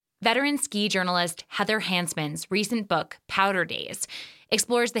Veteran ski journalist Heather Hansman's recent book, Powder Days,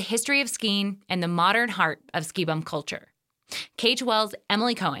 explores the history of skiing and the modern heart of ski bum culture. KHOL's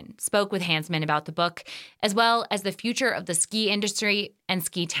Emily Cohen spoke with Hansman about the book, as well as the future of the ski industry and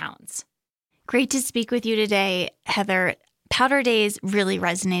ski towns. Great to speak with you today, Heather. Powder Days really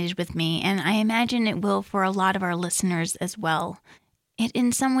resonated with me, and I imagine it will for a lot of our listeners as well. It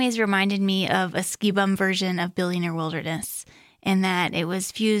in some ways reminded me of a ski bum version of Billionaire Wilderness, in that it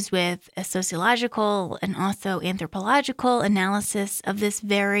was fused with a sociological and also anthropological analysis of this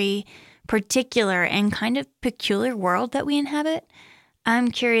very particular and kind of peculiar world that we inhabit. I'm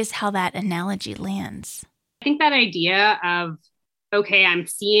curious how that analogy lands. I think that idea of, okay, I'm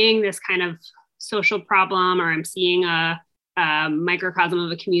seeing this kind of social problem, or I'm seeing a microcosm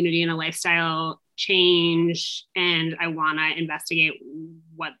of a community and a lifestyle change, and I want to investigate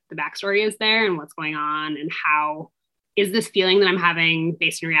what the backstory is there and what's going on, and how is this feeling that I'm having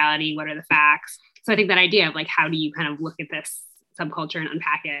based in reality? What are the facts? So I think that idea of like, how do you kind of look at this subculture and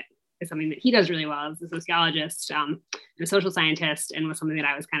unpack it is something that he does really well as a sociologist and a social scientist, and was something that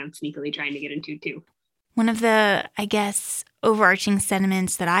I was kind of sneakily trying to get into too. One of the, I guess, overarching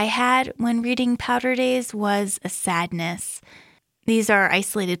sentiments that I had when reading Powder Days was a sadness. These are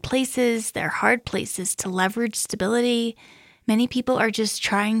isolated places. They're hard places to leverage stability. Many people are just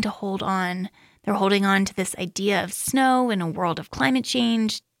trying to hold on. They're holding on to this idea of snow in a world of climate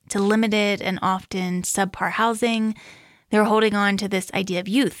change, to limited and often subpar housing. They're holding on to this idea of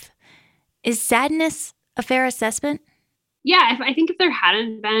youth. Is sadness a fair assessment? Yeah, I think if there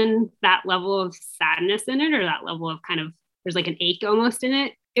hadn't been that level of sadness in it, or that level of kind of, there's like an ache almost in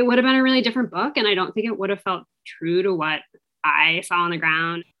it, it would have been a really different book. And I don't think it would have felt true to what I saw on the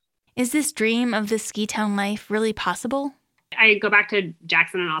ground. Is this dream of the ski town life really possible? I go back to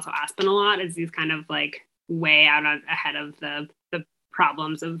Jackson and also Aspen a lot as these kind of like way out ahead of the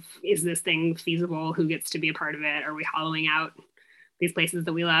problems of, is this thing feasible? Who gets to be a part of it? Are we hollowing out these places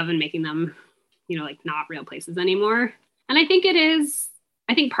that we love and making them, like not real places anymore? And I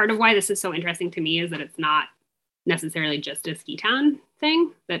think part of why this is so interesting to me is that it's not necessarily just a ski town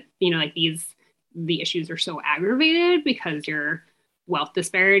thing, that, like the issues are so aggravated because your wealth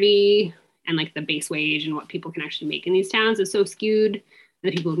disparity and like the base wage and what people can actually make in these towns is so skewed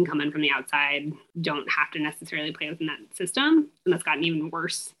that people who can come in from the outside don't have to necessarily play within that system. And that's gotten even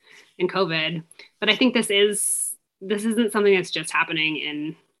worse in COVID. But I think this isn't something that's just happening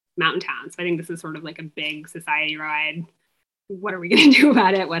in mountain towns. So I think this is sort of like a big society-wide, what are we going to do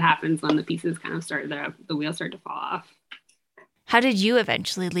about it? What happens when the pieces kind of the wheels start to fall off? How did you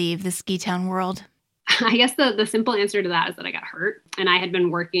eventually leave the ski town world? I guess the simple answer to that is that I got hurt, and I had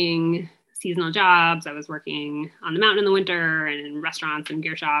been working seasonal jobs. I was working on the mountain in the winter and in restaurants and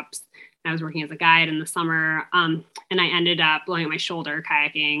gear shops. I was working as a guide in the summer. And I ended up blowing out my shoulder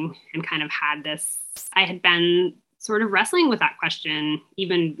kayaking, and kind of I had been sort of wrestling with that question,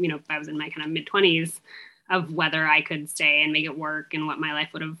 even, I was in my kind of mid-20s, of whether I could stay and make it work and what my life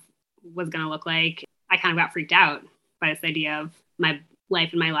was going to look like. I kind of got freaked out by this idea of my life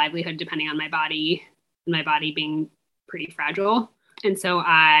and my livelihood depending on my body, and my body being pretty fragile. And so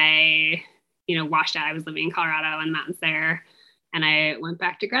I, washed out. I was living in Colorado and mountains there. And I went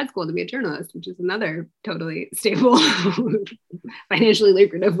back to grad school to be a journalist, which is another totally stable, financially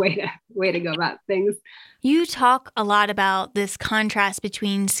lucrative way to go about things. You talk a lot about this contrast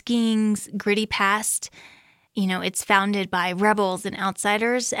between skiing's gritty past. It's founded by rebels and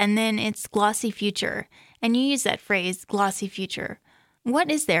outsiders, and then its glossy future. And you use that phrase, glossy future.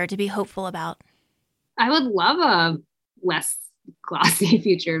 What is there to be hopeful about? I would love a less glossy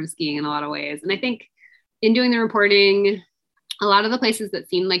future of skiing in a lot of ways. And I think in doing the reporting, a lot of the places that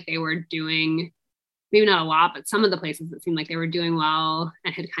seemed like they were doing, maybe not a lot, but some of the places that seemed like they were doing well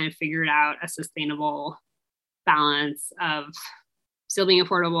and had kind of figured out a sustainable balance of still being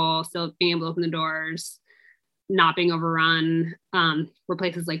affordable, still being able to open the doors, not being overrun, were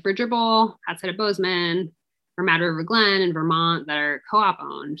places like Bridger Bowl outside of Bozeman, or Mad River Glen in Vermont, that are co-op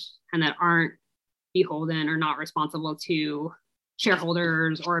owned and that aren't beholden or not responsible to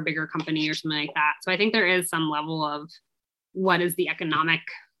shareholders or a bigger company or something like that. So I think there is some level of what is the economic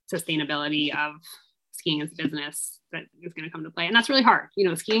sustainability of skiing as a business that is going to come to play. And that's really hard.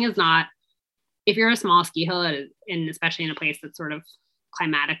 Skiing is not, if you're a small ski hill, and especially in a place that's sort of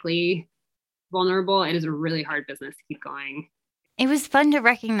climatically vulnerable, it is a really hard business to keep going. It was fun to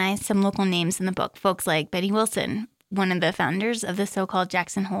recognize some local names in the book, folks like Betty Wilson, one of the founders of the so-called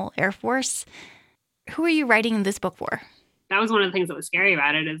Jackson Hole Air Force. Who are you writing this book for? That was one of the things that was scary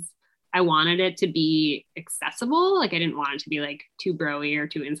about it, is I wanted it to be accessible. Like, I didn't want it to be like too bro-y or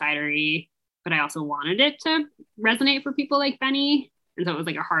too insidery, but I also wanted it to resonate for people like Benny And so it was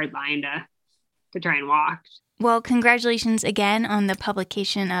like a hard line to try and walk. Well, congratulations again on the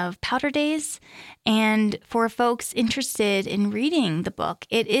publication of Powder Days. And for folks interested in reading the book,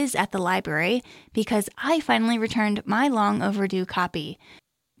 it is at the library because I finally returned my long overdue copy.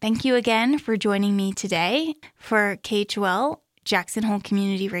 Thank you again for joining me today. For KHOL, Jackson Hole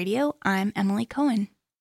Community Radio, I'm Emily Cohen.